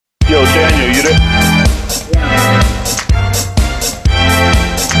You there?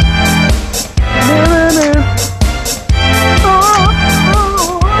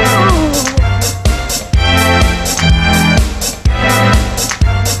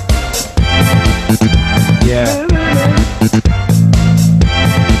 Yeah.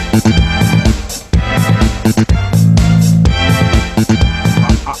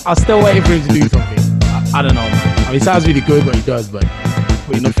 I'm still waiting for him to do something. I don't know, man. I mean, he sounds really good what he does, but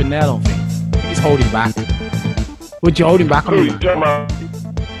nothing there, I don't think. He's holding back. What you holding back on Who me, you man? talking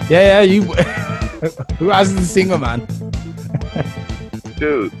about? Yeah, you. Who asked the singer, man?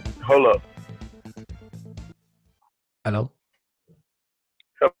 Dude, hold up. Hello,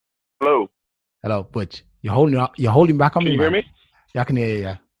 Hello. hello, Butch. You're holding back on Can me, you man. hear me? Yeah, I can hear you.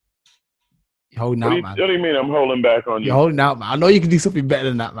 Yeah, you're holding What do out, you, man. what do you mean I'm holding back on You're you? holding out, man. I know you can do something better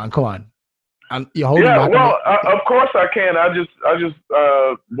than that, man. Come on. And you're holding Yeah, back on well, me. of course I can. I just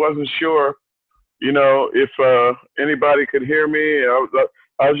wasn't sure, if anybody could hear me.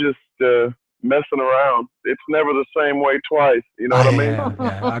 I was just messing around. It's never the same way twice. You know what I mean?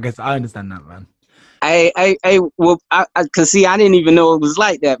 Yeah. I guess I understand that, man. Well, cause see, I didn't even know it was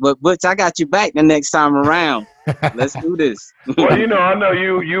like that. But Butch, I got you back the next time around. Let's do this. Well, I know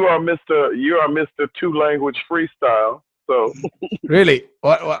you are Mr. Two Language Freestyle. So Really?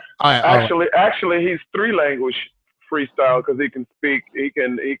 What? All right. actually, he's three language freestyle because he can spit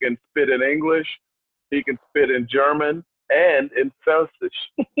in English, he can spit in German, and in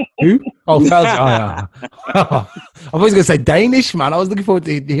Felsish. Who? Oh, Felsish. Oh, yeah. I was going to say Danish, man. I was looking forward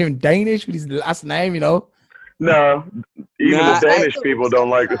to hearing Danish with his last name, No, even Nah, the Danish people don't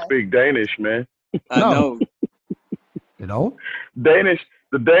like to speak Danish, man. I No. know. You know?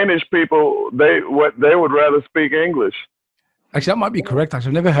 The Danish people, they would rather speak English. Actually, that might be correct. Actually,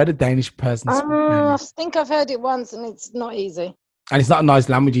 I've never heard a Danish person speak I Danish. think I've heard it once, and it's not easy. And it's not a nice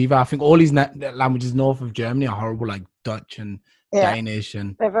language either. I think all these languages north of Germany are horrible, like Dutch and Yeah. Danish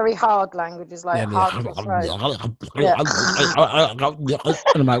and They're very hard languages, like hard to throw. and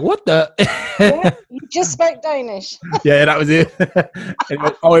I'm like, what the? Yeah, you just spoke Danish. Yeah, that was it.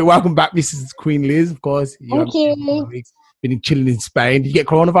 Anyway, wait, welcome back, Mrs. Queen Liz, of course. Thank you. Been chilling in Spain. Did you get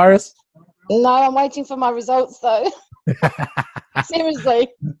coronavirus? No, I'm waiting for my results though. Seriously.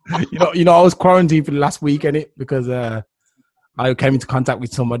 I was quarantined for the last week, innit? Because I came into contact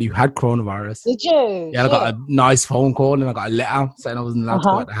with somebody who had coronavirus. Did you? Yeah, I got a nice phone call and I got a letter saying I wasn't allowed to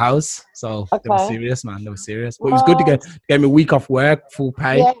go out the house. So they were Okay. serious, man. They were serious. But it was good to get me a week off work, full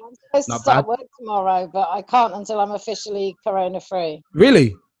pay. Yeah, I'm supposed to Not start bad. work tomorrow, but I can't until I'm officially corona-free.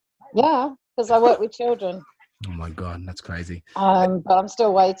 Really? Yeah, because I work with children. Oh my God, that's crazy. But I'm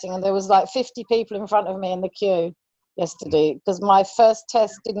still waiting, and there was like 50 people in front of me in the queue yesterday because my first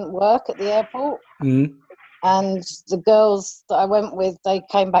test didn't work at the airport. Mm. And the girls that I went with, they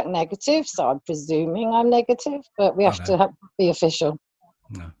came back negative, so I'm presuming I'm negative, but we have to be official.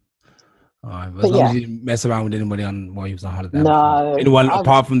 No. All right, but But as long yeah. as you didn't mess around with anybody while you was on holiday. No. Anyone I-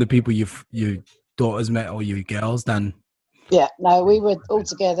 apart from the people your daughters met or your girls, then Yeah, no, we were all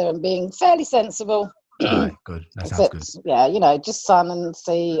together and being fairly sensible. all right, good. That sounds good. Except, yeah, just sun and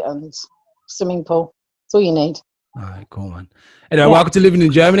sea and swimming pool. That's all you need. All right, cool, man. Anyway, welcome to Living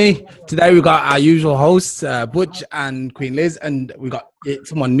in Germany. Today we got our usual hosts, Butch and Queen Liz, and we got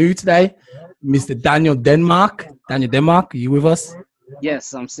someone new today, Mr. Daniel Denmark. Daniel Denmark, are you with us?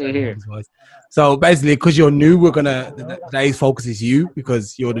 Yes, I'm still here. So basically, because you're new, today's focus is you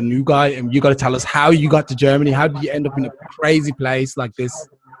because you're the new guy, and you got to tell us how you got to Germany. How did you end up in a crazy place like this?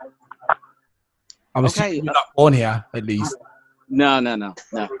 I'm assuming you're not born here, at least. No.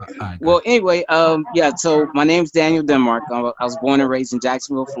 Right, Well, anyway, so my name's Daniel Denmark. I was born and raised in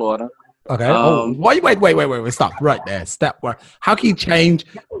Jacksonville, Florida. okay. Wait. Stop right there. Step one. How can you change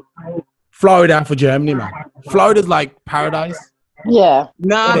Florida for Germany, man? Florida's like paradise. Yeah.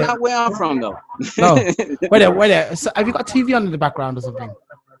 No, not where I'm from, though. No. Wait there. So have you got TV on in the background or something?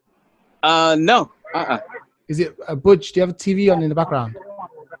 No. Is it Butch? Do you have a TV on in the background?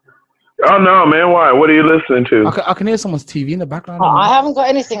 Oh no, man! Why? What are you listening to? I can hear someone's TV in the background. I haven't got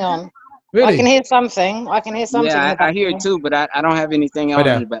anything on. Really? I can hear something. Yeah, I hear it too, but I don't have anything else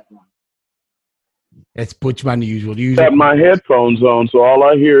in the background. It's Butch, man, the usual. I have my headphones on, so all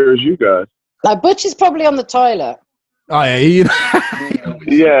I hear is you guys. No, Butch is probably on the toilet. Oh yeah.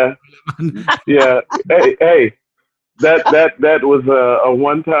 Yeah. Hey, that was a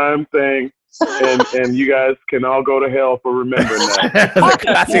one-time thing. and you guys can all go to hell for remembering that.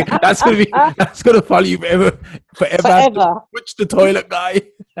 That's a classic. That's gonna follow you forever. Forever. Butch the toilet guy.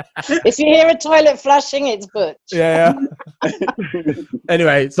 If you hear a toilet flushing, it's Butch. Yeah.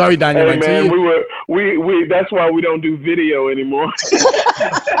 Anyway, sorry, Daniel. Hey man. man, we that's why we don't do video anymore.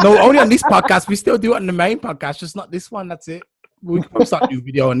 No, only on this podcast. We still do it on the main podcast, just not this one. That's it. We can start doing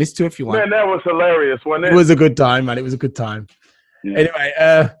video on this too if you want. Man, that was hilarious, wasn't it? It was a good time, man. It was a good time. Yeah.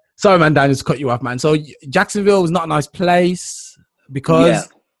 Anyway, sorry, man, Daniel, to cut you off, man. So Jacksonville was not a nice place because. Yeah.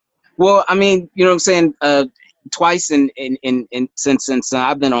 Well, I mean, you know what I'm saying. Twice since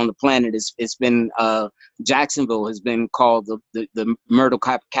I've been on the planet, it's been Jacksonville has been called the murder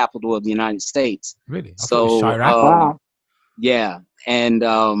capital of the United States. Really? So Wow. yeah, and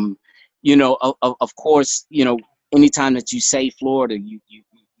you know, of course, you know, anytime that you say Florida, you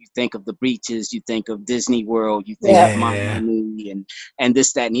think of the beaches, you think of Disney World, you think of Miami and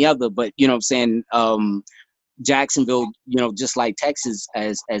this, that, and the other. But you know what I'm saying, Jacksonville, you know, just like Texas,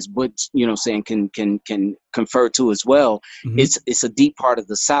 as Butch, you know, saying can confer to as well. Mhm. It's a deep part of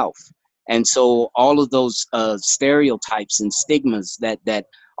the South, and so all of those stereotypes and stigmas that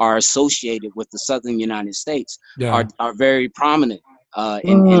are associated with the Southern United States are very prominent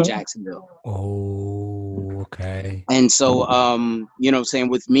in Jacksonville. Oh, okay. And so, you know what I'm saying,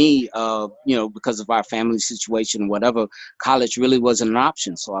 with me, you know, because of our family situation, whatever, college really wasn't an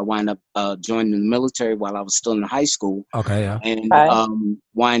option. So I wind up joining the military while I was still in high school. Okay, yeah. And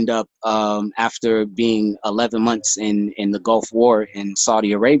wind up, after being 11 months in the Gulf War in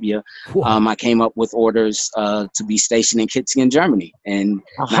Saudi Arabia, I came up with orders to be stationed in Kitzingen, Germany. And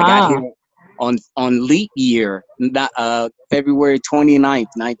I got here on leap year, February 29th,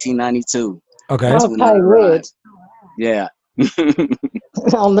 1992. Okay. Okay, weird. Yeah.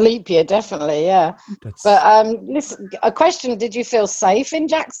 On the leap year, definitely, yeah. But listen, a question: did you feel safe in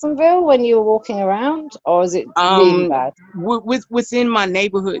Jacksonville when you were walking around, or is it really bad? Within my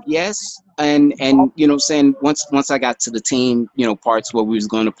neighborhood, yes. And you know, saying once I got to the team, you know, parts where we was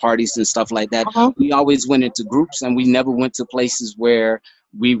going to parties and stuff like that, we always went into groups, and we never went to places where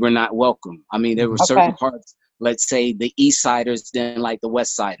we were not welcome. I mean, there were certain parts. Let's say the East Siders didn't like the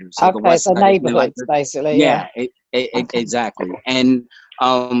West Siders. Okay, the West so neighborhoods, basically. Yeah, exactly. And you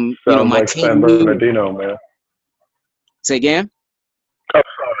know, Sounds my like team. San Bernardino, man. Say again? Oh,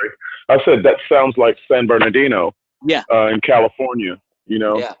 sorry. I said that sounds like San Bernardino. Yeah. In California, you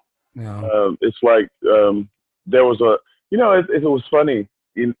know. Yeah. It's like there was a, you know, it was funny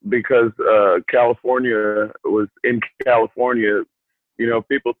because California was in California. You know,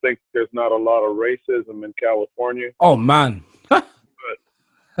 people think there's not a lot of racism in California. Oh man.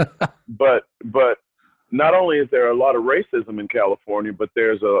 but not only is there a lot of racism in California, but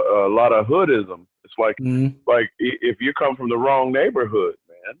there's a lot of hoodism. It's like if you come from the wrong neighborhood,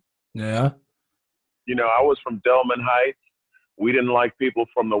 man. Yeah. You know, I was from Delman Heights. We didn't like people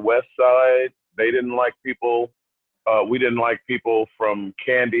from the West Side. They didn't like people. We didn't like people from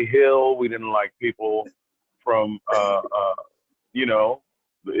Candy Hill. We didn't like people from you know,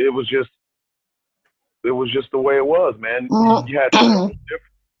 it was just the way it was, man. You had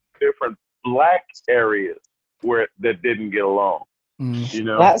different black areas that didn't get along. You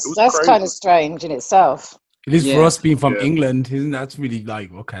know, that's kind of strange in itself. It is for us being from England, isn't that really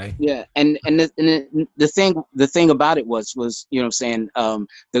like okay? Yeah, and the thing about it was you know what I'm saying,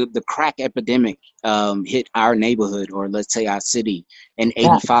 the crack epidemic hit our neighborhood, or let's say our city, in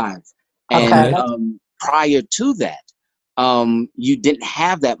 '85, and prior to that, you didn't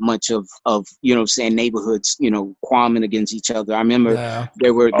have that much of you know what I'm saying, neighborhoods, you know, quarreling against each other. I remember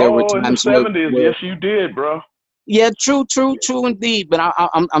there were times in the 70s. Yes, you did, bro. Yeah, true indeed. But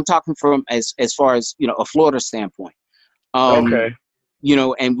I'm talking from as far as, you know, a Florida standpoint. You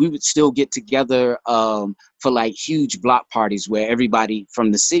know, and we would still get together for like huge block parties where everybody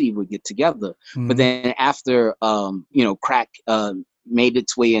from the city would get together. But then after you know, crack made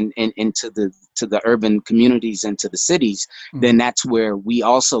its way into the urban communities and to the cities, then that's where we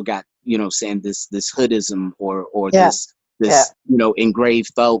also got, you know, saying this hoodism or this you know, engraved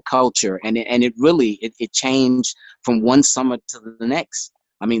thug culture, and it really it changed from one summer to the next.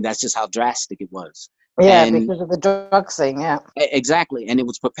 I mean, that's just how drastic it was. Yeah, and because of the drug thing. Yeah, exactly, and it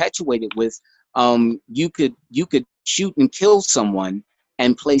was perpetuated with you could shoot and kill someone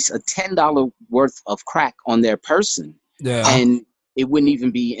and place a $10 worth of crack on their person, and it wouldn't even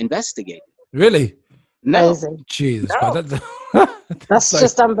be investigated. Really? No. Jesus. No. That's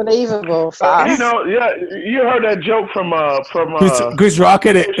just unbelievable. You know, you heard that joke from Chris Rock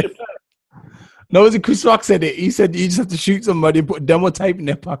in it. No, was it Chris Rock said it? He said you just have to shoot somebody and put demo tape in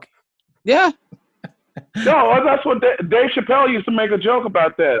their pocket. Yeah. No, that's what Dave Chappelle used to make a joke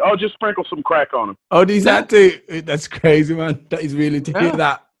about that. Oh, just sprinkle some crack on him. Oh, he's that too. That's crazy, man. That is really to hear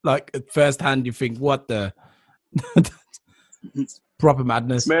that. Like at first hand, you think, what the proper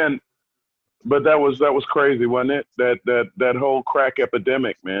madness, man. But that was crazy, wasn't it? That whole crack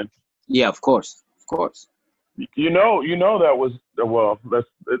epidemic, man. Yeah, of course. You know that was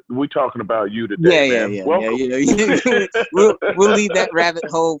we talking about you today, man. Yeah. We'll leave that rabbit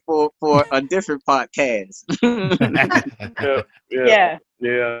hole for a different podcast. Yeah,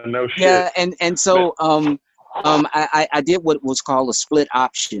 no shit. Yeah, and so I did what was called a split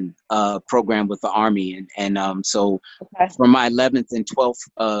option program with the Army, and so from my 11th and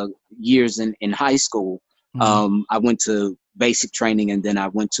 12th years in high school, I went to basic training, and then I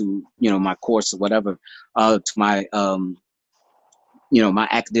went to my course or whatever to my my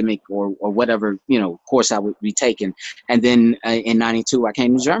academic or whatever course I would be taking, and then in '92 I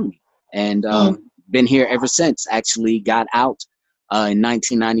came to Germany and been here ever since. Actually got out in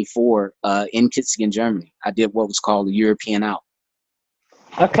 1994 in Kitzingen, Germany. I did what was called a European out.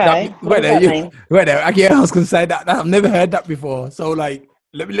 Okay. Wait there. I was gonna say that I've never heard that before. So like,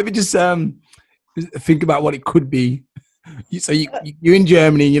 let me just think about what it could be. So you're in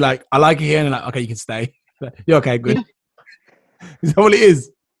Germany and you're like, I like it here, and you're like, okay, you can stay. You're okay, good. Is that what it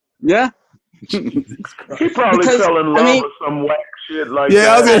is? Yeah. He probably fell in love with some whack shit like that.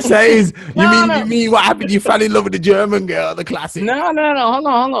 Yeah, I was gonna say you mean what happened? You fell in love with the German girl, the classic. No. Hold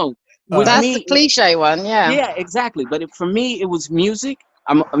on. That's the cliche one, yeah. Yeah, exactly. But for me, it was music.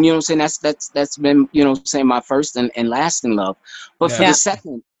 I'm you know what I'm saying, that's been saying my first and lasting love. But for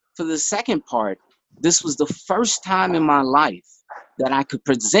the second part, this was the first time in my life that I could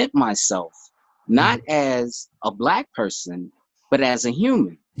present myself not as a black person, but as a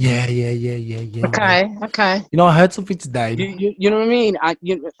human. Yeah. Okay. I heard something today. You know what I mean? I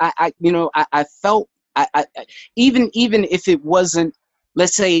felt even if it wasn't,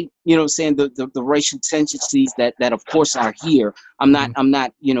 let's say, saying the racial tendencies that of course are here. I'm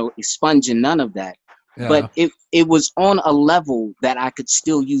not expunging none of that. Yeah. But it was on a level that I could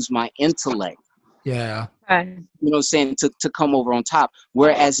still use my intellect. Yeah. Saying to come over on top.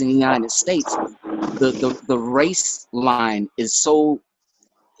 Whereas in the United States, the race line is so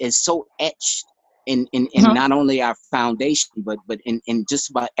etched in not only our foundation, but in just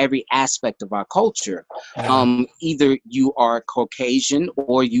about every aspect of our culture. Yeah. Either you are Caucasian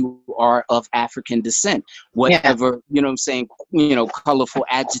or you are of African descent, whatever, colorful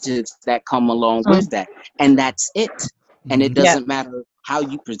adjectives that come along with that. And that's it. And it doesn't matter how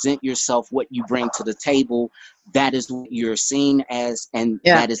you present yourself, what you bring to the table. That is what you're seen as, and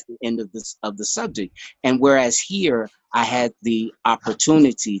that is the end of the subject. And whereas here, I had the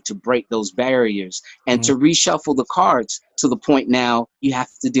opportunity to break those barriers and to reshuffle the cards to the point now you have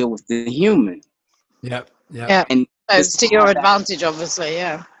to deal with the human. Yeah. And it's to your advantage, obviously.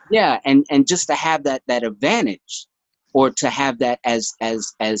 Yeah, and just to have that advantage, or to have that as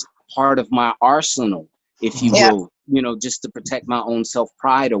part of my arsenal, if you will, just to protect my own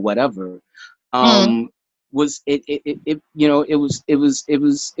self-pride or whatever, was it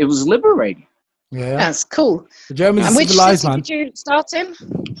was liberating. Yeah, that's cool. The Germans and are which civilized, city man. did you start in?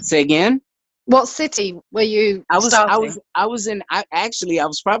 Say again. What city were you starting? I was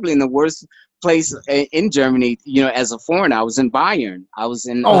probably in the worst place in Germany, as a foreigner. I was in Bayern. I was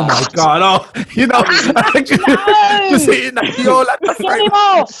in. Oh my God! Just hitting that. We all had that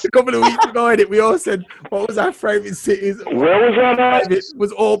a couple of weeks ago, we all said, "What was our favorite cities?" Where was that? It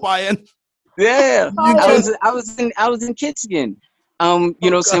was all Bayern. Yeah, I was in Kitzingen.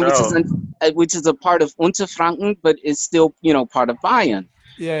 Which is a part of Unterfranken, but it's still part of Bayern.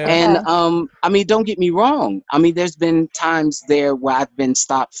 Yeah. And don't get me wrong. There's been times there where I've been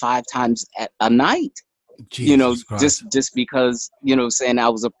stopped 5 times a night. Jesus Christ. just because saying I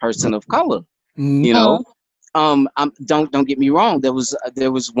was a person of color. Mm-hmm. Don't get me wrong. There was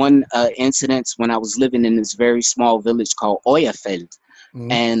one incident when I was living in this very small village called Euerfeld,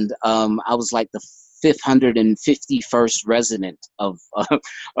 and I was like the 551st resident of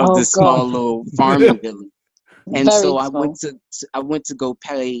this small little farming village. And very so I went to go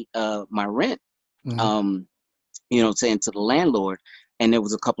pay my rent, saying to the landlord, and there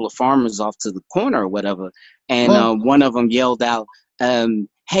was a couple of farmers off to the corner or whatever, and one of them yelled out,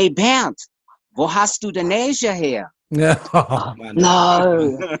 "Hey Bernd, wo hast du denn Asia her?" Oh, man.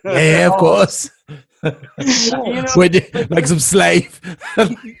 No. Yeah, of course. Like some slave.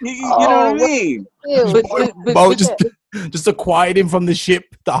 You know what I mean? But just to quiet him from the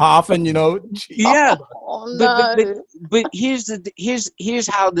ship, the Hafen, Yeah. Oh, no. But here's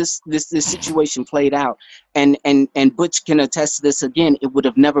how this situation played out, and Butch can attest to this again. It would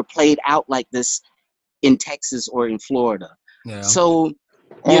have never played out like this in Texas or in Florida. Yeah. So,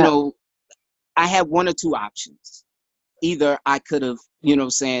 you know, I had one or two options. Either I could have, you know,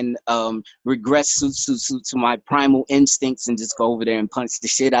 regressed to my primal instincts and just go over there and punch the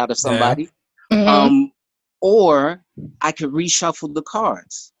shit out of somebody. Or I could reshuffle the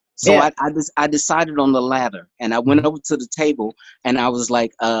cards. So I decided on the latter, and I went over to the table and I was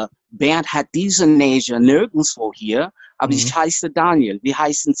like, Bernd hat diese Neige nirgendwo hier, aber ich heiße Daniel, wie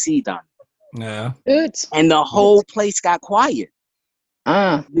heißen Sie dann? Yeah. Good. And the whole place got quiet.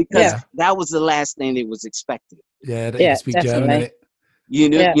 Because Yeah. that was the last thing they was expecting. Yeah, that you speak German, innit? You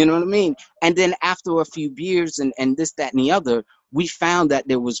know what I mean? And then after a few beers and this, that, and the other, we found that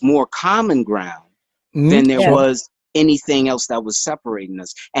there was more common ground than there was anything else that was separating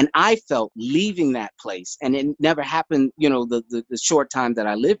us. And I felt leaving that place, and it never happened, you know, the short time that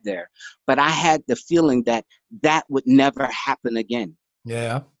I lived there, but I had the feeling that that would never happen again.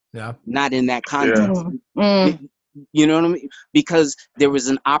 Yeah. Yeah. Not in that context. You know what I mean? Because there was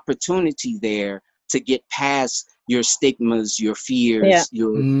an opportunity there to get past your stigmas, your fears,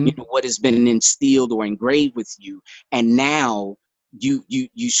 your you know, what has been instilled or engraved with you. And now you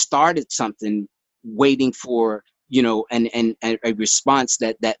started something waiting for, you know, and a response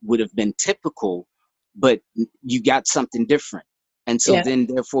that would have been typical, but you got something different. And so then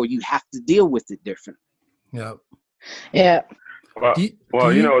therefore you have to deal with it differently. Yeah. Yeah.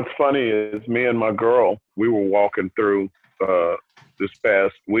 Well, you know, what's funny is me and my girl, we were walking through this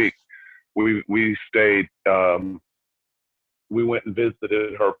past week. We stayed, we went and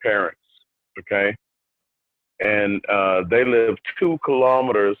visited her parents, okay? And they lived 2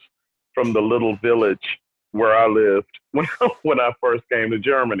 kilometers from the little village where I lived when I first came to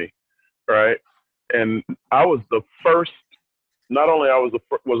Germany, right? And I was the first, not only was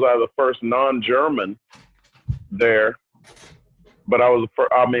I the first non-German there, but I was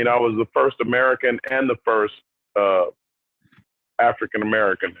the first American and the first African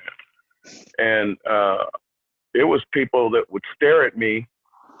American there. And it was people that would stare at me,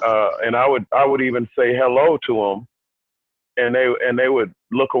 and I would even say hello to them, and they would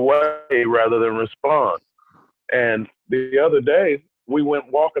look away rather than respond. And the other day we went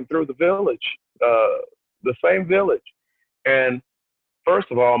walking through the village, the same village, and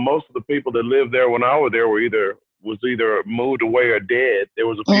first of all, most of the people that lived there when I was there was either moved away or dead. There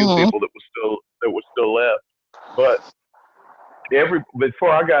was a few people that were still left, but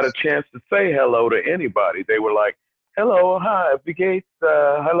before I got a chance to say hello to anybody, they were like, "Hello, hi, wie geht's?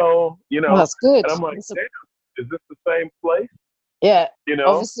 Hello," you know. Well, that's good. And I'm like, "Damn, is this the same place?" Yeah, you know,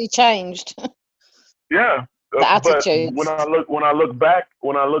 obviously changed. Yeah, the attitudes. But when I look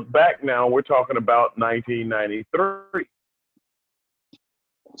back now, we're talking about 1993.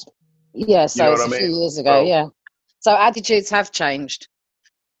 Yeah, so it's a few years ago. Yeah, so attitudes have changed.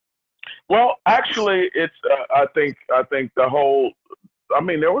 Well, actually, it's I think the whole. I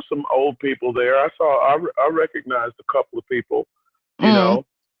mean, there were some old people there. I recognized a couple of people, you know,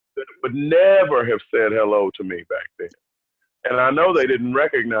 that would never have said hello to me back then, and I know they didn't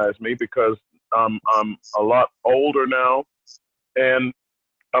recognize me because I'm a lot older now, and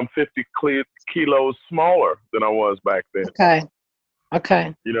I'm 50 kilos smaller than I was back then.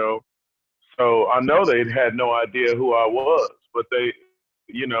 Okay. You know, so I know they had no idea who I was, but they,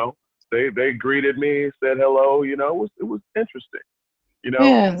 you know, they greeted me, said hello. You know, it was interesting. You know,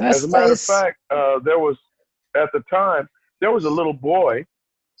 as a matter of fact, there was at the time there was a little boy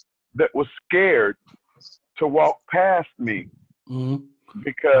that was scared to walk past me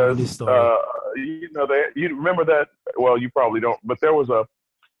because you know you remember that. Well, you probably don't, but there was a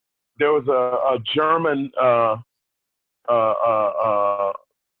German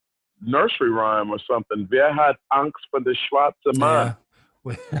nursery rhyme or something. Wer hat Angst vor der schwarze Mann?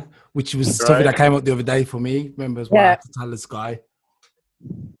 Yeah. Which was something that came up the other day for me. Remember as well, I had to tell this guy.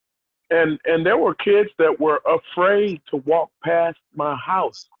 And there were kids that were afraid to walk past my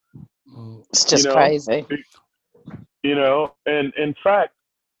house. It's just crazy. You know, and in fact,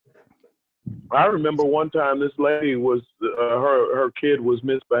 I remember one time this lady was her kid was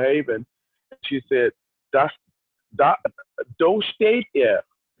misbehaving. She said, "Da steht der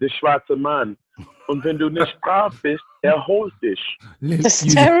schwarze Mann. Und wenn du nicht brav bist, holt dich." That's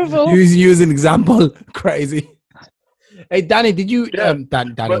terrible. Use an example. Crazy. Hey, Danny, did you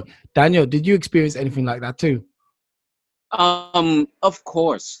Daniel, did you experience anything like that too? Of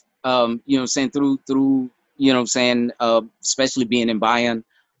course. You know, saying through you know, saying especially being in Bayern,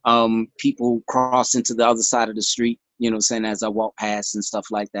 people cross into the other side of the street. You know, saying as I walk past and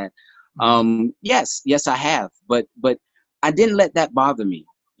stuff like that. Yes, I have, but I didn't let that bother me.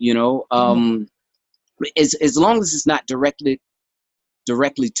 You know, as long as it's not directly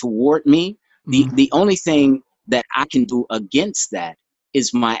toward me, The only thing that I can do against that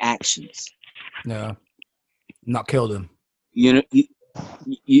is my actions. Yeah, not kill them. You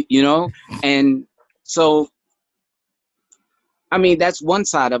know, and so I mean that's one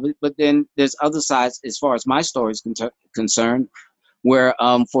side of it, but then there's other sides as far as my story is concerned, where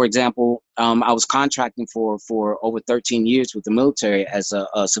for example, I was contracting for over 13 years with the military as a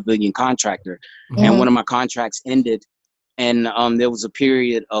civilian contractor, and one of my contracts ended, and there was a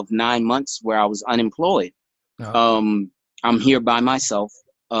period of 9 months where I was unemployed. I'm here by myself,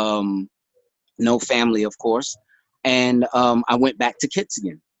 no family, of course. And I went back to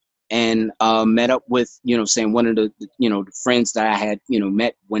Kitzigan and met up with, one of the, the friends that I had,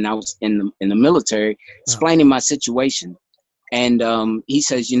 met when I was in the military, explaining my situation. And he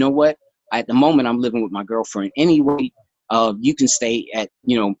says, you know what? At the moment, I'm living with my girlfriend. Anyway, you can stay at,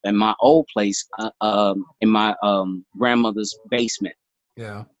 in my old place, in my grandmother's basement.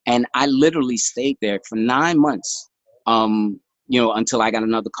 Yeah. And I literally stayed there for 9 months, until I got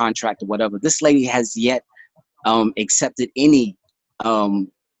another contract or whatever. This lady has yet accepted any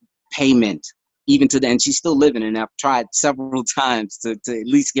payment, even to then. She's still living, and I've tried several times to at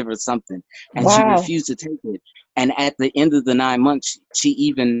least give her something, and she refused to take it. And at the end of the 9 months, she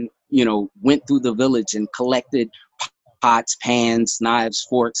even, went through the village and collected pots, pans, knives,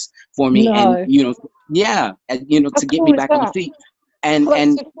 forks for me, and to get me back on the feet. And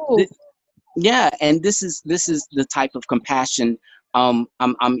this is the type of compassion I'm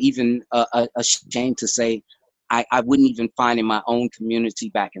even ashamed to say I wouldn't even find in my own community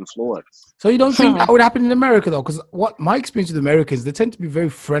back in Florida. So you don't think that would happen in America though? Because what my experience with Americans, they tend to be very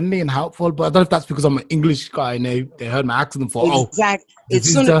friendly and helpful. But I don't know if that's because I'm an English guy and they heard my accent and thought, exactly.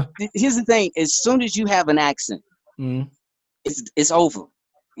 Here's the thing: as soon as you have an accent, it's over.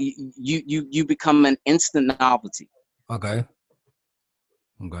 You become an instant novelty. Okay.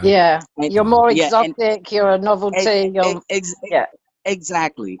 Yeah, you're more exotic. You're a novelty.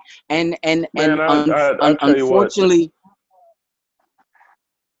 Exactly. And Man, I tell you unfortunately,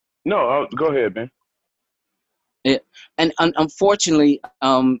 what. No, go ahead, man. Yeah, and unfortunately,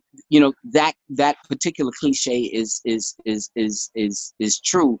 that particular cliche is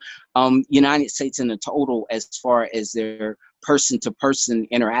true. United States in the total, as far as their person-to-person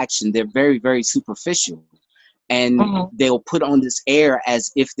interaction, they're very, very superficial. And they'll put on this air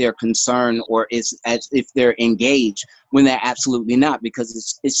as if they're concerned or as if they're engaged when they're absolutely not,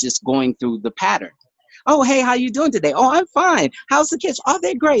 because it's just going through the pattern. Oh, hey, how you doing today? Oh, I'm fine. How's the kids? Oh,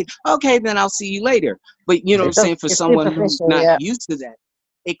 they're great. Okay, then I'll see you later. But what I'm saying, for someone who's not used to that,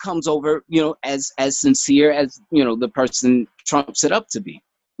 it comes over, as sincere as, the person trumps it up to be.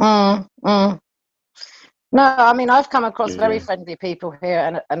 No, I mean, I've come across very friendly people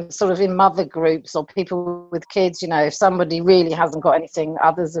here and sort of in mother groups or people with kids, if somebody really hasn't got anything,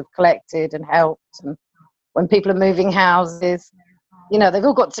 others have collected and helped. And when people are moving houses, they've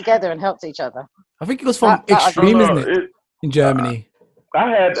all got together and helped each other. I think it was from extreme, isn't it? In Germany. I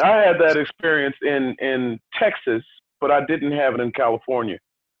had that experience in Texas, but I didn't have it in California.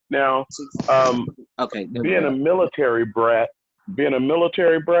 Now, being a military brat,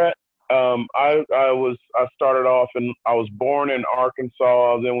 I started off and I was born in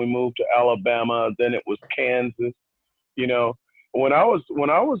Arkansas, then we moved to Alabama, then it was Kansas. When I was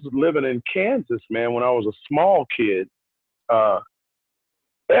living in Kansas, man, when I was a small kid,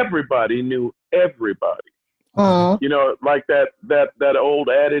 everybody knew everybody. Like that old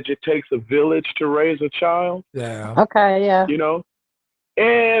adage, it takes a village to raise a child. Yeah. Okay, yeah.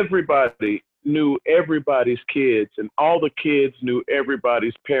 Everybody knew everybody's kids, and all the kids knew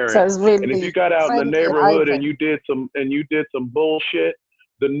everybody's parents. So it was really, and if you got out in the neighborhood and you did some bullshit,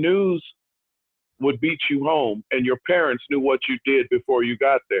 the news would beat you home, and your parents knew what you did before you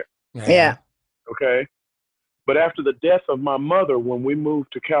got there. Yeah. Okay. But after the death of my mother, when we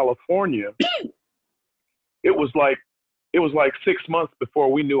moved to California, it was like 6 months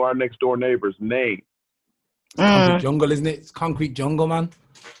before we knew our next door neighbor's name. Concrete jungle, isn't it? It's concrete jungle, man.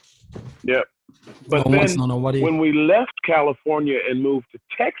 Yep. But then when we left California and moved to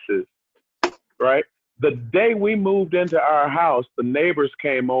Texas, right, the day we moved into our house, the neighbors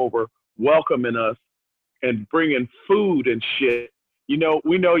came over welcoming us and bringing food and shit. We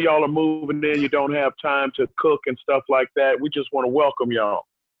know y'all are moving in. You don't have time to cook and stuff like that. We just want to welcome y'all.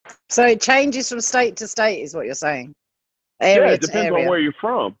 So it changes from state to state, is what you're saying? It depends on where you're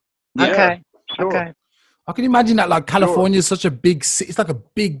from. Okay. Sure. Okay. I can imagine that, like, California is such a big city. It's like a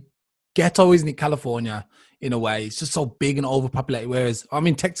big ghetto, isn't it? California, in a way, it's just so big and overpopulated. Whereas, I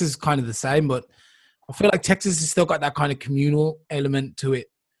mean, Texas is kind of the same, but I feel like Texas has still got that kind of communal element to it.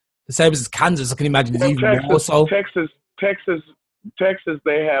 The same as Kansas, I can imagine, is even more so. Texas Texas,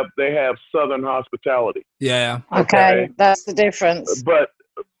 they have Southern hospitality. Yeah. Okay, that's the difference. But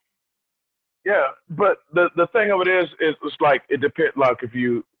the thing of it is it's like it depends. Like if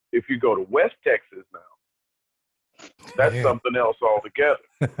you go to West Texas now, that's something else altogether.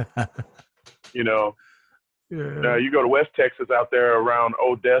 You know, you go to West Texas out there around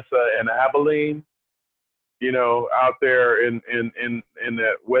Odessa and Abilene. You know, out there in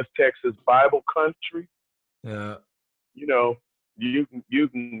that West Texas Bible country. Yeah. You know, you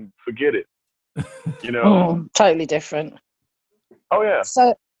can forget it. You know, totally different. Oh yeah.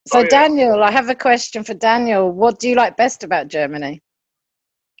 So Daniel, I have a question for Daniel. What do you like best about Germany?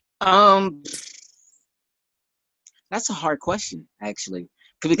 That's a hard question, actually,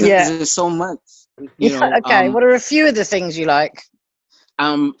 because there's so much. You know. Okay. What are a few of the things you like?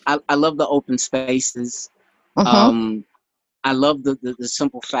 I love the open spaces. I love the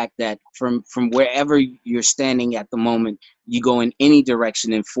simple fact that from wherever you're standing at the moment, you go in any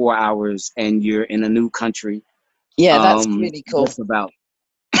direction in 4 hours and you're in a new country. Yeah, that's really cool. Just about.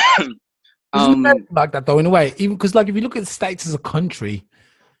 Like that though, in a way, even because like if you look at the States as a country,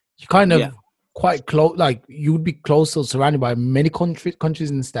 you kind of quite close. Like you would be close or surrounded by many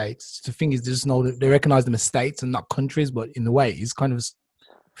countries in the States. The thing is, they just know that they recognize them as states and not countries, but in a way, it's kind of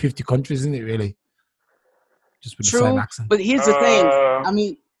 50 countries, isn't it? Really. Just with the same accent. But here's the thing. I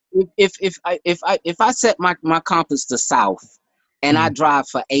mean, if I set my compass to south and I drive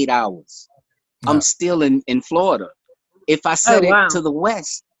for 8 hours, I'm still in Florida. If I set it to the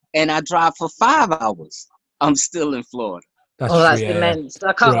west and I drive for 5 hours, I'm still in Florida. That's immense.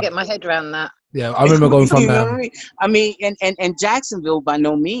 I can't get my head around that. Yeah, I remember going from there. I mean, and Jacksonville by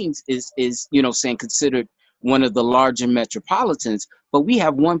no means is saying considered one of the larger metropolitans, but we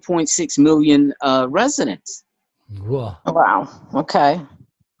have 1.6 million residents. Whoa. Wow. Okay.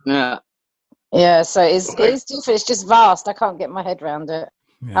 Yeah. Yeah. So it's different. It's just vast. I can't get my head around it.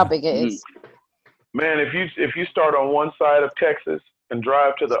 Yeah. How big it is. Man, if you start on one side of Texas and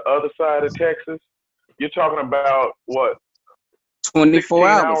drive to the other side of Texas, you're talking about what? 24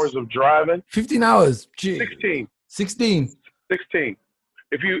 hours of driving. 15 hours. Gee. 16. 16.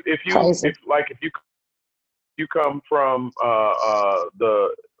 If you come from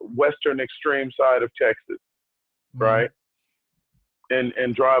the western extreme side of Texas, right,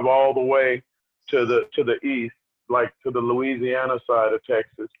 and drive all the way to the east, like to the Louisiana side of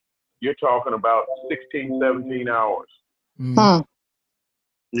Texas, you're talking about 16, 17 hours.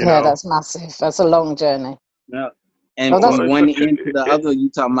 Yeah, that's massive. That's a long journey. Yeah, and from one end to the other, you're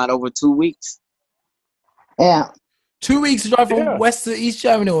talking about over 2 weeks. Yeah. 2 weeks to drive from west to east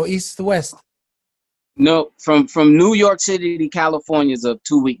Germany or east to west? No, from New York City to California is a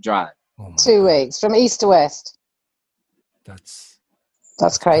 2-week drive. 2 weeks from east to west. That's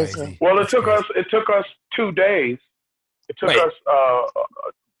crazy. Well, it took us 2 days. It took us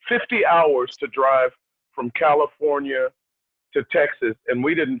 50 hours to drive from California to Texas, and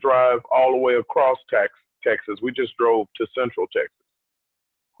we didn't drive all the way across Texas. We just drove to Central Texas.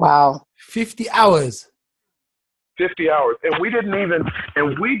 Wow. 50 hours. 50 hours, and we didn't even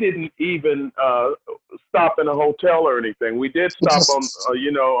stop in a hotel or anything. We did stop on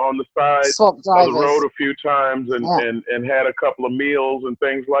the side of the road a few times and had a couple of meals and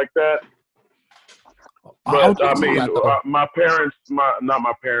things like that. But I mean,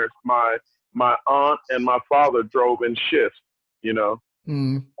 my aunt and my father drove in shifts. You know.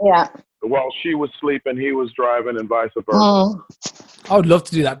 Yeah. While she was sleeping, he was driving, and vice versa. I would love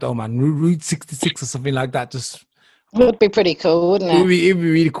to do that though, man. Route 66 or something like that. Just. It would be pretty cool, wouldn't it? It'd be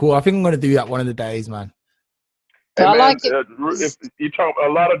really cool. I think I'm going to do that one of the days, man. Hey, I like it. If you talk, a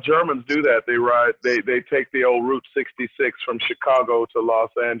lot of Germans do that. They take the old Route 66 from Chicago to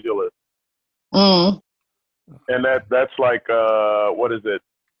Los Angeles. And that's like, what is it,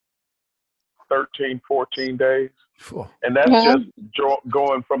 13, 14 days? And that's just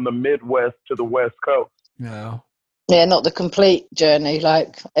going from the Midwest to the West Coast. Yeah. Yeah, not the complete journey,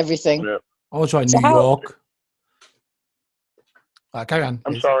 like everything. Yeah. I want to try New York. Carry on.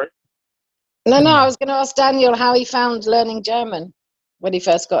 I'm sorry. No, I was going to ask Daniel how he found learning German when he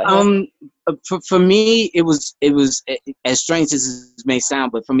first got here. For me, it was as strange as it may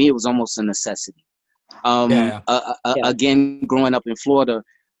sound, but for me, it was almost a necessity. Again, growing up in Florida,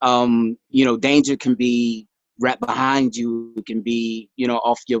 danger can be right behind you. It can be,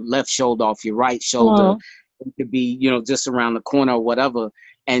 off your left shoulder, off your right shoulder. It could be, just around the corner or whatever.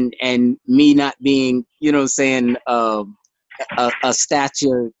 And me not being, saying a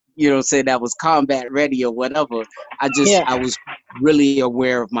stature, say that was combat ready or whatever. I was really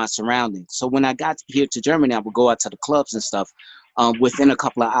aware of my surroundings. So when I got here to Germany, I would go out to the clubs and stuff. Within a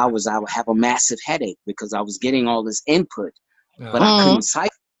couple of hours, I would have a massive headache because I was getting all this input but I couldn't cipher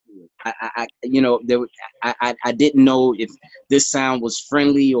it. I you know, I didn't know if this sound was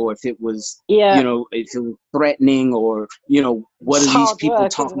friendly or if it was, you know, if it was threatening or, you know, what are these people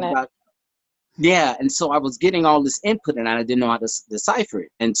talking about? Yeah, and so I was getting all this input and I didn't know how to decipher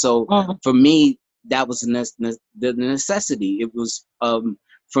it. And so for me, that was the necessity. It was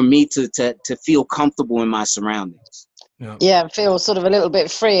for me to feel comfortable in my surroundings. Yeah, feel sort of a little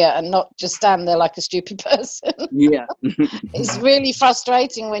bit freer and not just stand there like a stupid person. Yeah. It's really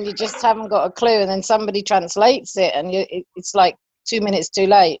frustrating when you just haven't got a clue and then somebody translates it and it's like 2 minutes too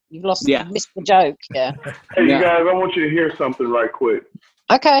late. You've missed the joke. Yeah. Hey, you guys, I want you to hear something right quick.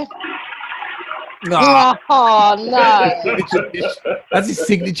 Okay. Nah. Oh, no. That's his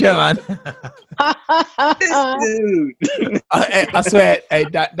signature, man. Dude. I swear, hey,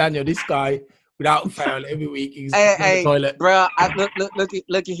 Daniel, this guy, without fail, every week he's in the toilet. Bro,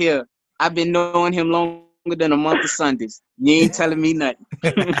 look here. I've been knowing him longer than a month of Sundays. You ain't telling me nothing.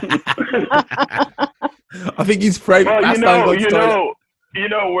 I think he's afraid. Well, you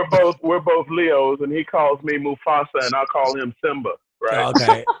know, we're both Leos, and he calls me Mufasa, and I call him Simba. Right.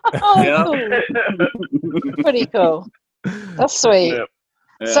 Okay. Cool. Pretty cool. That's sweet. Yeah.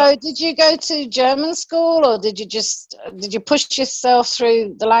 Yeah. So did you go to German school or did you push yourself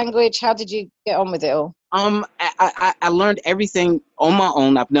through the language? How did you get on with it all? I learned everything on my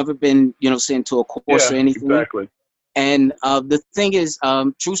own. I've never been, sent to a course or anything. Exactly. And the thing is,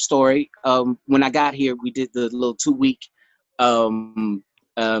 true story, when I got here, we did the little 2-week,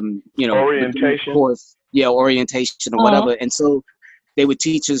 orientation course. Yeah, orientation or whatever. And so they would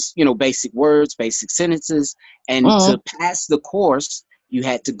teach us, basic words, basic sentences. And to pass the course, you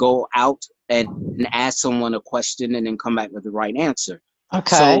had to go out and ask someone a question and then come back with the right answer.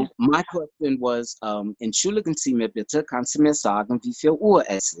 Okay. So my question was, entschuldigen Sie mir bitte, kannst du mir sagen, wie viel Uhr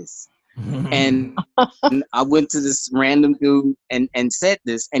es ist? And I went to this random dude and said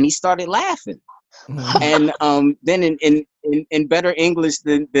this, and he started laughing. And then in better English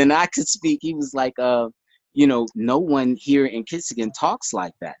than I could speak, he was like, no one here in Kissigan talks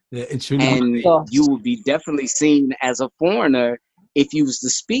like that. Yeah, it's true. And you would be definitely seen as a foreigner if you was to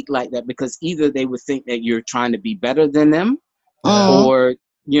speak like that, because either they would think that you're trying to be better than them, or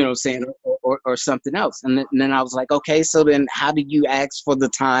saying or something else. And then I was like, okay, so then how did you ask for the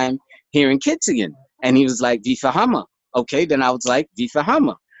time here in Kissigan? And he was like, wie viel Hammer? Okay, then I was like, wie viel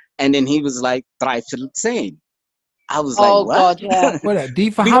Hammer? And then he was like, 3:10. I was like, what? God, yeah. What?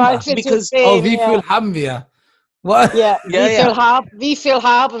 Die Hammer? Because wie viel haben wir? What? Yeah, wie viel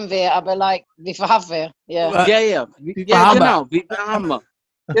haben wir? Aber like, wie viel haben wir? Yeah. Yeah, wie viel Hammer?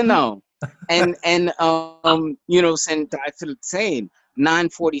 And saying 3:10,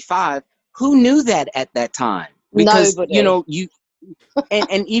 9:45. Who knew that at that time? Because nobody.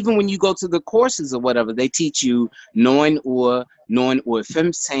 And even when you go to the courses or whatever, they teach you 9 Uhr,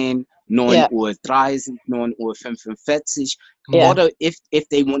 9:15, 9:30, 9:45. Or if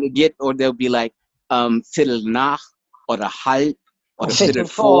they want to get, or they'll be like Viertel nach oder halb oder Viertel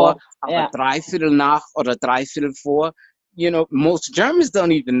vor, aber Dreiviertel nach oder Dreiviertel vor. Most Germans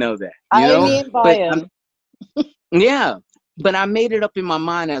don't even know that. But I made it up in my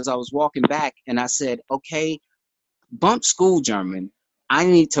mind as I was walking back, and I said, okay, bump school German. I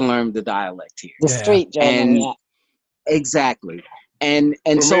need to learn the dialect here. The street German, Exactly. And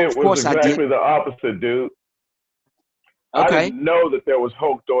so me, of course I did. Exactly the opposite, dude. Okay. I didn't know that there was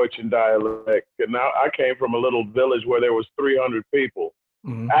Hochdeutsch dialect. And now I came from a little village where there was 300 people,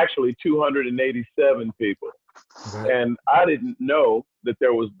 actually 287 people. Okay. And I didn't know that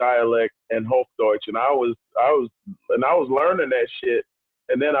there was dialect and Hochdeutsch. And I was learning that shit.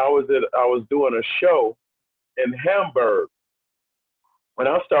 And then I was doing a show in Hamburg. And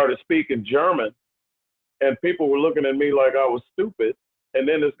I started speaking German, and people were looking at me like I was stupid. And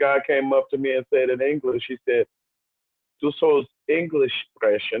then this guy came up to me and said in English, he said, "Du sollst Englisch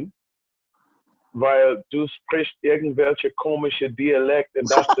sprechen, weil du sprichst irgendwelche komische Dialekt und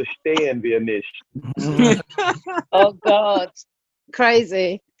das verstehen wir nicht." Oh God,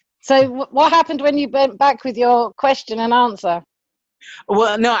 crazy. So what happened when you went back with your question and answer?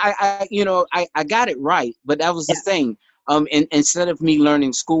 Well, no, I got it right, but that was the thing. And instead of me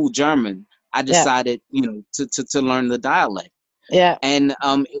learning school German, I decided, to learn the dialect. Yeah. And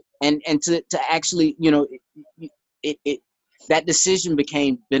to actually, that decision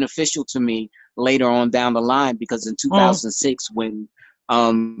became beneficial to me later on down the line, because in 2006, when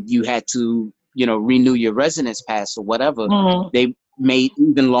you had to, renew your residence pass or whatever, they made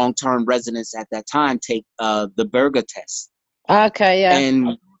even long-term residents at that time take the Berger test. Okay, yeah.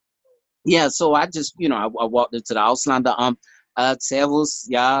 And so I just, I walked into the Ausländeраmt, Servus,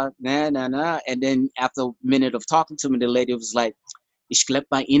 ja, na. And then after a minute of talking to me, the lady was like, ich glaube,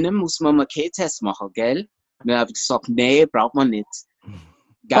 bei Ihnen muss man einen K-Test machen, gell? Und dann habe ich gesagt, nee, braucht man nicht.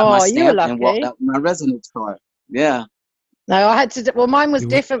 Got my stamp and walked out with my residence card. Yeah. No, I had to. Well, mine was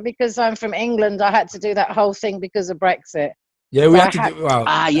different because I'm from England. I had to do that whole thing because of Brexit. Yeah, we had to do. Well,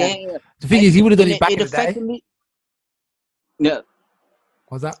 yeah. The thing is, he would have done it back in the day. Me. No.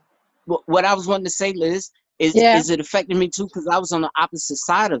 What's that? What I was wanting to say, Liz, is it affected me too? Because I was on the opposite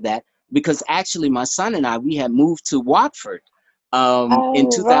side of that. Because actually, my son and we had moved to Watford in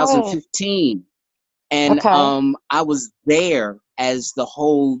 2015. Right. And I was there as the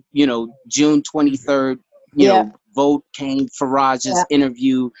whole, June 23rd, vote came, Farage's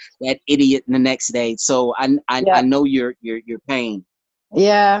interview, that idiot the next day. So I know your pain.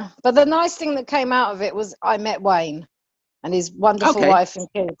 Yeah, but the nice thing that came out of it was I met Wayne and his wonderful wife and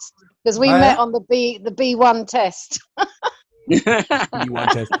kids, because we met on the B1 test.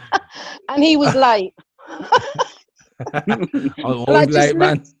 B1 test. And he was late. I'm always late,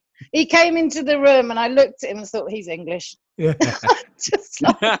 man. He came into the room and I looked at him and thought, he's English. Yeah. Just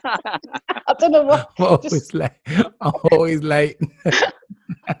like, I don't know what. I'm always late.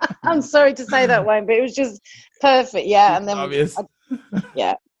 I'm sorry to say that, Wayne, but it was just perfect. Yeah. And then, obvious.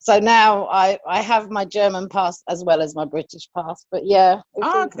 So now I have my German pass as well as my British pass. But yeah.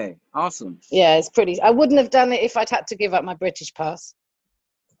 Okay. Awesome. Yeah, it's pretty. I wouldn't have done it if I'd had to give up my British pass.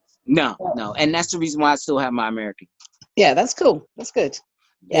 No. And that's the reason why I still have my American. Yeah, that's cool. That's good.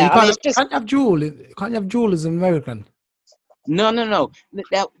 Yeah, can't you have dual as an American? No.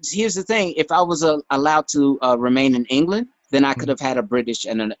 Here's the thing. If I was allowed to remain in England, then I could have had a British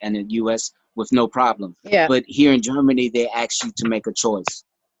and a U.S. with no problem. Yeah. But here in Germany, they ask you to make a choice.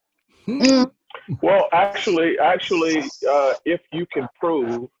 Well, actually, if you can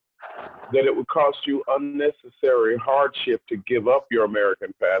prove that it would cost you unnecessary hardship to give up your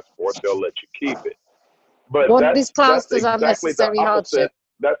American passport, they'll let you keep it. But what is classed as unnecessary hardship?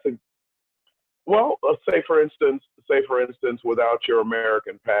 Say for instance, without your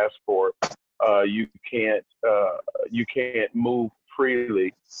American passport, you can't move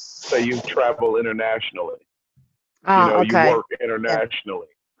freely. Say you travel internationally, you work internationally,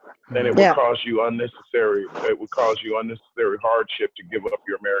 then it would cause you unnecessary. It would cause you unnecessary hardship to give up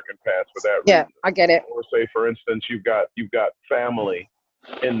your American pass for that reason. Yeah, I get it. Or say, for instance, you've got family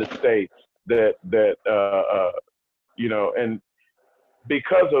in the States that and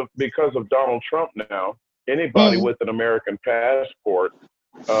because of Donald Trump now, anybody with an American passport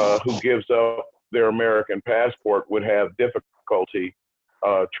who gives up their American passport would have difficulty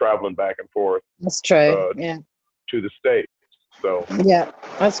traveling back and forth. That's true. To the States. So yeah,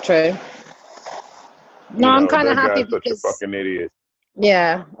 that's true. No, I'm kind of happy because such a fucking idiot.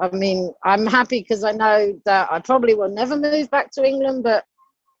 Yeah, I mean, I'm happy because I know that I probably will never move back to England, but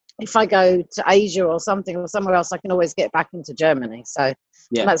if I go to Asia or something or somewhere else, I can always get back into Germany. So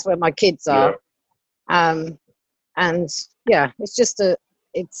that's where my kids are. Yeah. And yeah,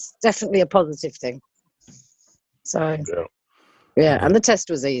 it's definitely a positive thing. So and the test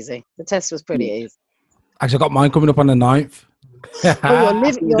was easy. The test was pretty easy. Actually, I got mine coming up on the 9th.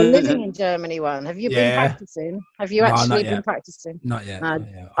 You're living in Germany, one. Have you been practicing? Have you actually been practicing? Not yet.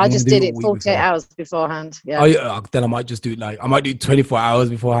 I just did it 48 hours beforehand. Yeah. Oh, yeah. Then I might just do I might do 24 hours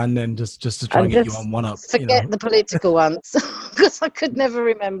beforehand, then just to try and get you on one up. Forget the political ones because I could never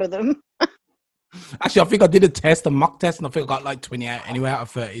remember them. Actually, I think I did a mock test, and I think I got like 28 anyway out of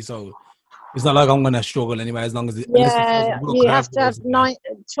 30. So it's not like I'm going to struggle anyway, as long as you have to have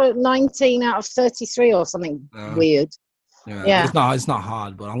 19 out of 33 or something weird. Yeah. It's not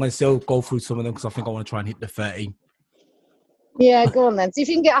hard, but I'm going to still go through some of them because I think I want to try and hit the 30. Yeah, go on then. See if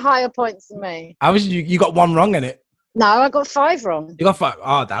you can get higher points than me. How was you got one wrong in it? No, I got 5 wrong. You got 5?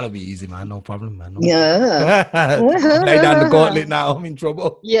 Oh, that'll be easy, man. No problem, man. Yeah. Lay down the gauntlet now. I'm in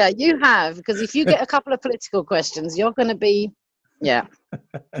trouble. Yeah, you have, because if you get a couple of political questions, you're going to be, well,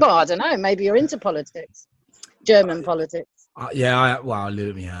 I don't know. Maybe you're into politics, German politics. A little, I don't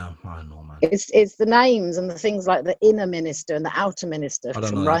know, man. It's the names and the things like the inner minister and the outer minister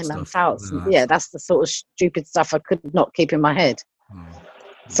from Rheinland-Pfalz. Yeah, that's the sort of stupid stuff I could not keep in my head.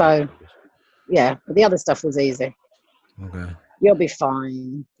 So, yeah, the other stuff was easy. Okay. You'll be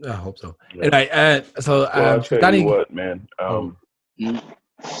fine. I hope so. Anyway, I'll tell Danny, you what, man.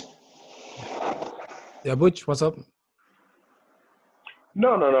 Yeah, Butch, what's up?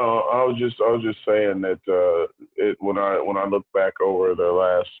 No. I was just saying that when I look back over the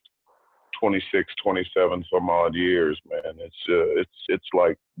last 26, 27 some odd years, man, it's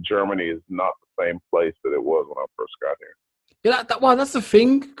like Germany is not the same place that it was when I first got here. Yeah, that's the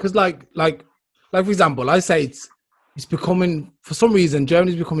thing, because like for example, I say it's becoming, for some reason,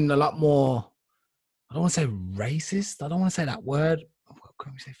 Germany's becoming a lot more, I don't want to say racist. I don't want to say that word.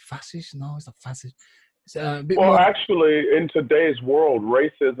 Can we say fascist? No, it's not fascist. It's a bit more. Actually, in today's world,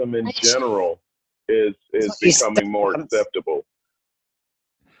 racism in general is becoming more acceptable.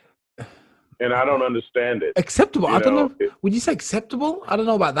 And I don't understand it. Acceptable? I don't know. Would you say acceptable? I don't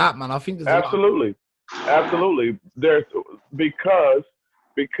know about that, man. I think there's absolutely. There's because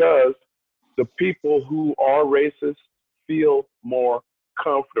the people who are racist feel more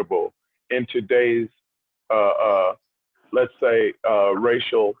comfortable in today's let's say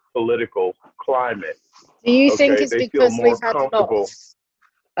racial political climate. Do you think it's because we've had a lot of,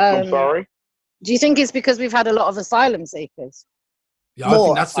 I'm sorry? Do you think it's because we've had a lot of asylum seekers? Yeah, I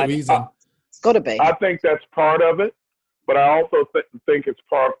think that's the reason. It's got to be. I think that's part of it, but I also think it's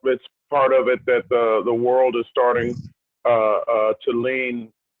part of it that the world is starting to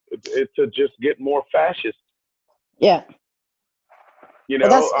lean to just get more fascist. Yeah. You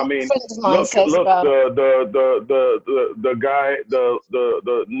know, I mean, look, the guy,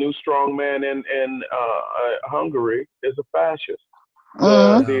 the new strongman in Hungary is a fascist.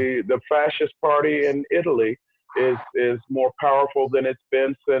 The fascist party in Italy is more powerful than it's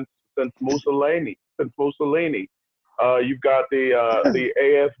been since Mussolini. You've got the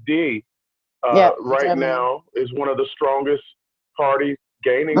AfD right now is one of the strongest parties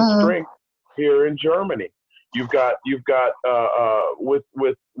gaining strength here in Germany. You've got with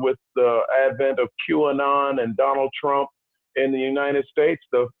the advent of QAnon and Donald Trump in the United States,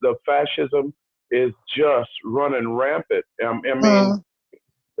 the fascism is just running rampant. I mean,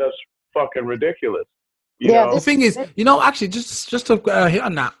 that's fucking ridiculous. You know? The thing is, actually, just to hit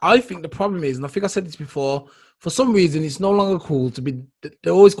on that, I think the problem is, and I think I said this before, for some reason, it's no longer cool to be.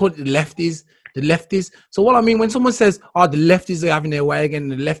 They always call it the lefties. So what I mean when someone says, "Oh, the lefties are having their way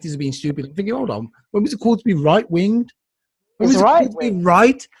again," and the lefties are being stupid, I'm thinking, hold on, when was it cool to be right-winged? When was it cool to be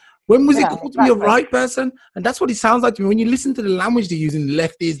right? When was it cool to be a right person? And that's what it sounds like to me when you listen to the language they're using. The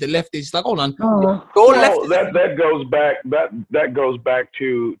lefties. It's like, hold on, that goes back. That goes back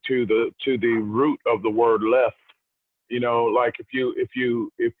to the root of the word left. You know, like if you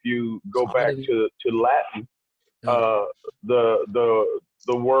go back to Latin, the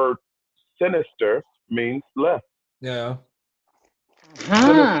word sinister means left. Yeah.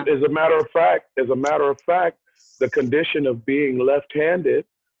 As a matter of fact, the condition of being left-handed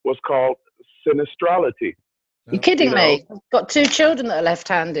was called sinistrality. You're kidding me? I've got 2 children that are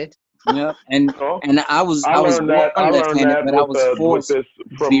left-handed. Yeah, and I was born left-handed, but I was forced to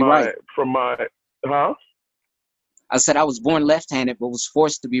be right. I said I was born left-handed, but was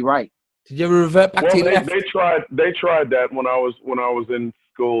forced to be right. Did you ever revert back to your left? They tried that when I was in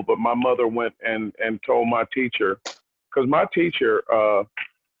school, but my mother went and told my teacher, because my teacher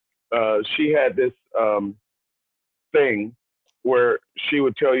she had this thing where she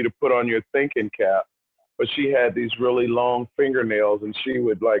would tell you to put on your thinking cap, but she had these really long fingernails, and she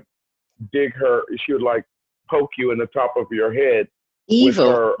would like she would like poke you in the top of your head with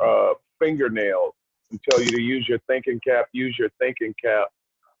her fingernails and tell you to use your thinking cap.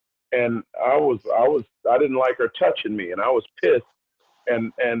 And I didn't like her touching me, and I was pissed.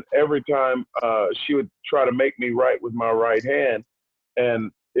 And every time she would try to make me write with my right hand,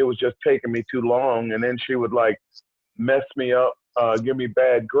 and it was just taking me too long. And then she would like mess me up, give me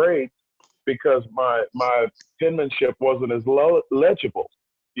bad grades because my penmanship wasn't as legible,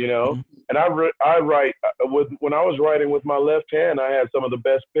 you know. And I write when I was writing with my left hand, I had some of the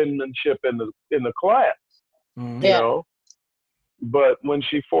best penmanship in the class, you know. But when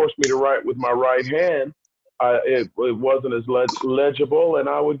she forced me to write with my right hand, it wasn't as legible, and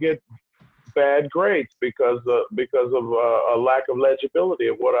I would get bad grades because of a lack of legibility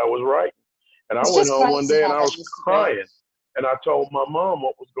of what I was writing. And I went home one day and I was crying, and I told my mom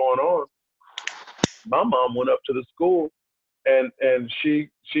what was going on. My mom went up to the school, and she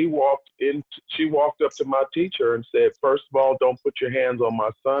walked up to my teacher and said, "First of all, don't put your hands on my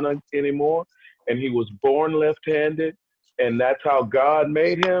son anymore. And he was born left-handed, and that's how God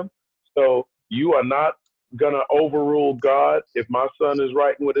made him. So you are not gonna overrule God. If my son is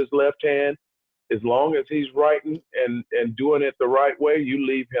writing with his left hand, as long as he's writing and doing it the right way, you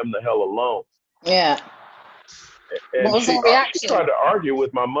leave him the hell alone." Yeah. And what was her reaction? She tried to argue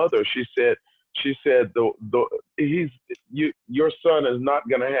with my mother. She said your son is not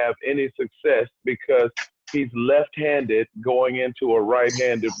going to have any success because he's left-handed going into a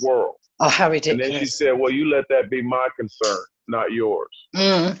right-handed world. Oh, how ridiculous. And then she said, "Well, you let that be my concern, not yours."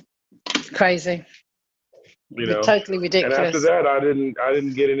 Crazy. You know, totally ridiculous. And after that, I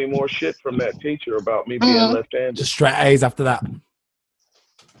didn't get any more shit from that teacher about me being left-handed. Just straight A's after that.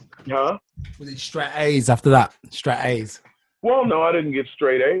 Huh? Was it straight A's after that? Straight A's. Well, no, I didn't get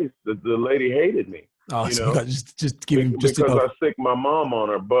straight A's. The lady hated me. Oh, you so know, you got just give him just because enough. I sicked my mom on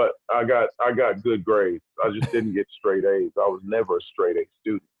her, but I got good grades. I just didn't get straight A's. I was never a straight A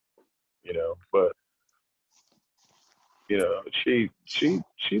student. But she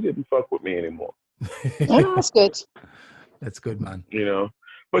didn't fuck with me anymore. Oh, that's good. That's good, man.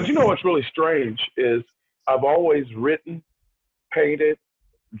 But what's really strange is I've always written, painted,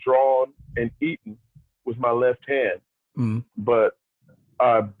 drawn, and eaten with my left hand. Mm. But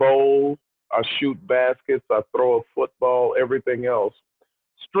I bowl, I shoot baskets, I throw a football, everything else.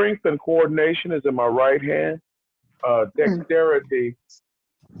 Strength and coordination is in my right hand. Dexterity,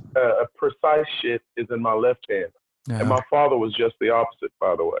 precise shit is in my left hand. Yeah. And my father was just the opposite,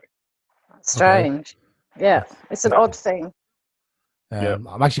 by the way. Strange. Okay. Yeah, it's an odd thing.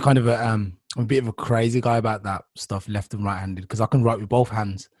 I'm actually kind of I'm a bit of a crazy guy about that stuff, left and right-handed, because I can write with both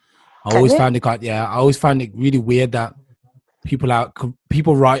hands. I always found it really weird that people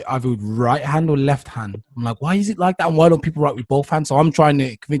write either with right hand or left hand. I'm like, why is it like that? And why don't people write with both hands? So I'm trying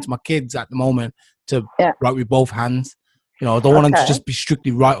to convince my kids at the moment to write with both hands. I don't want them to just be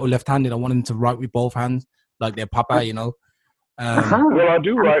strictly right or left-handed. I want them to write with both hands, like their papa. Well, I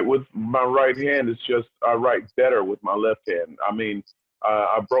do write with my right hand. It's just I write better with my left hand. I mean,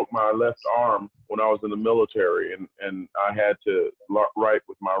 I broke my left arm when I was in the military, and I had to write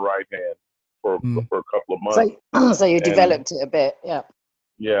with my right hand for a couple of months. So you developed it a bit, yeah.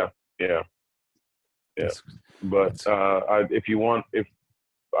 Yeah. But if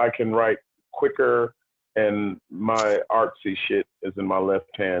I can write quicker, and my artsy shit is in my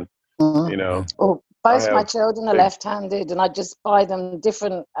left hand, Well, both my children are left-handed, and I just buy them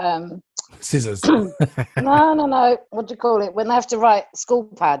different scissors. No. What do you call it? When they have to write school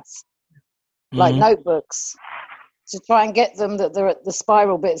pads, like notebooks, to try and get them that they're at the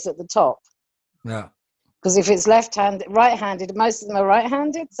spiral bits at the top. Yeah. Because if it's right-handed, most of them are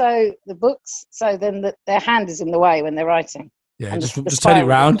right-handed. So the books, so then their hand is in the way when they're writing. Yeah, just turn it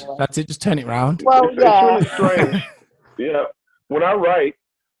round. That's it. Just turn it round. Well, it's really strange. Yeah, when I write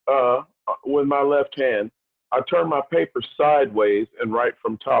with my left hand, I turn my paper sideways and write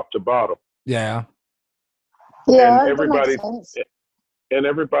from top to bottom. Yeah. Yeah. And everybody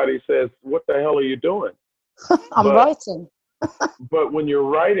says, "What the hell are you doing?" I'm writing. But when you're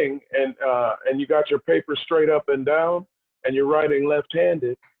writing and you got your paper straight up and down, and you're writing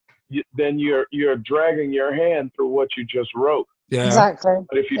left-handed, then you're dragging your hand through what you just wrote. Yeah. Exactly.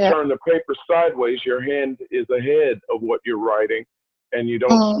 But if you turn the paper sideways, your hand is ahead of what you're writing, and you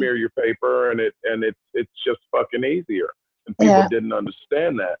don't smear your paper, and it's just fucking easier. And people didn't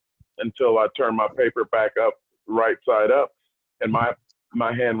understand that until I turned my paper back up, right side up, and my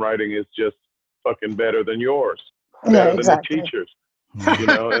handwriting is just fucking better than yours, better than the teachers.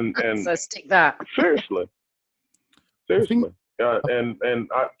 And so stick that. Seriously. And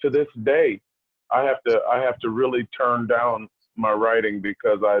to this day, I have to really turn down my writing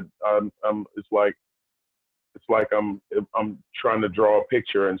because it's like I'm trying to draw a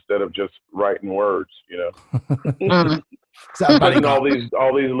picture instead of just writing words, Putting all these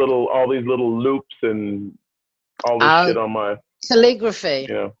little loops and all this shit on my calligraphy.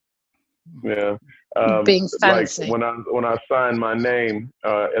 Yeah. Being fancy. Like when I sign my name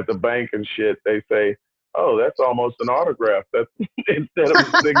at the bank and shit, they say, "Oh, that's almost an autograph." That's instead of a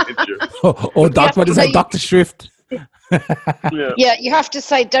signature. Or what is that, Dr. Schrift? Yeah, you have to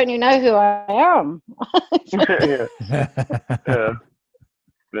say, "Don't you know who I am?" Yeah.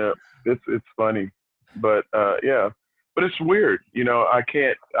 It's funny, but but it's weird. I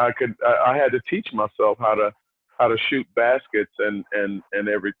had to teach myself how to shoot baskets and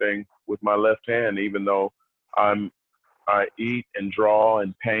everything with my left hand, even though I eat and draw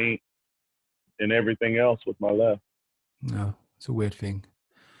and paint and everything else with my left. No, it's a weird thing.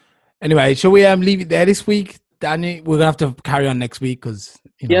 Anyway, shall we leave it there this week, Danny? We're gonna have to carry on next week because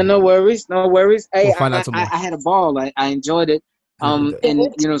no worries. Hey, I had a ball. I enjoyed it. And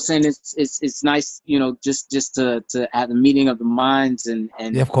saying it's nice, just to have the meeting of the minds and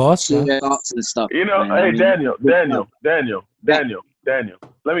of course, share thoughts and stuff. Hey, Daniel.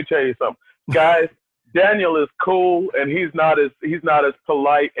 Let me tell you something, guys. Daniel is cool, and he's not as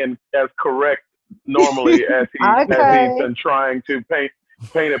polite and as correct normally as he's been trying to paint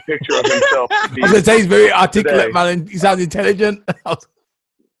a picture of himself. I was gonna say he's very articulate, today. Man. He sounds intelligent.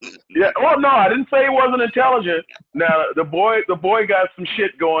 Yeah. Well, no, I didn't say he wasn't intelligent. Now the boy got some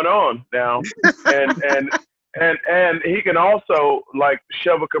shit going on now, and he can also like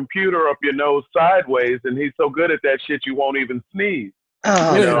shove a computer up your nose sideways, and he's so good at that shit you won't even sneeze.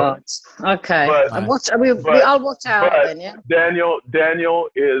 Oh, You know, God. Okay. but- And I'll watch out but- then, yeah? Daniel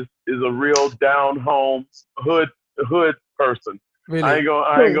is a real down home hood person. Really? I ain't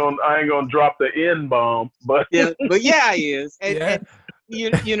gonna drop the N bomb, but Yeah, but yeah, he is. And, Yeah.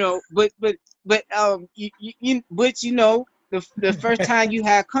 and you know, but you know, the first time you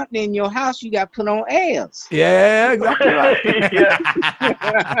had company in your house, you got put on airs. Yeah, exactly right.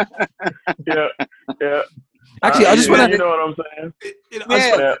 yeah. Actually, I just want you to. know what I'm saying.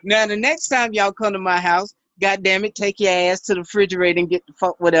 Yeah. Now the next time y'all come to my house, God damn it, take your ass to the refrigerator and get the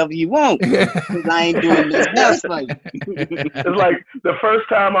fuck whatever you want. Because I ain't doing this else for you. It's like the first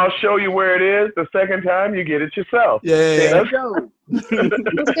time I'll show you where it is. The second time you get it yourself. Yeah. There you go.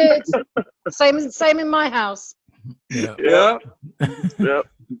 It's good. Same in my house. Yeah. Yep.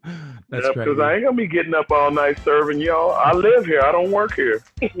 That's great. Because I ain't gonna be getting up all night serving y'all. I live here. I don't work here.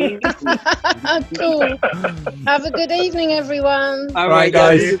 Cool. Have a good evening, everyone. All right, right,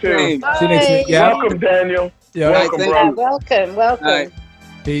 guys. You too. See you next week. Bye. Yeah. Welcome, Daniel. Yeah. Welcome, Thank bro. you. Welcome. All right.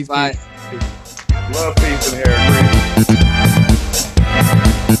 Peace. Bye. Peace. Love, peace, and hair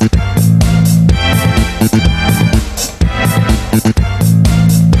grease.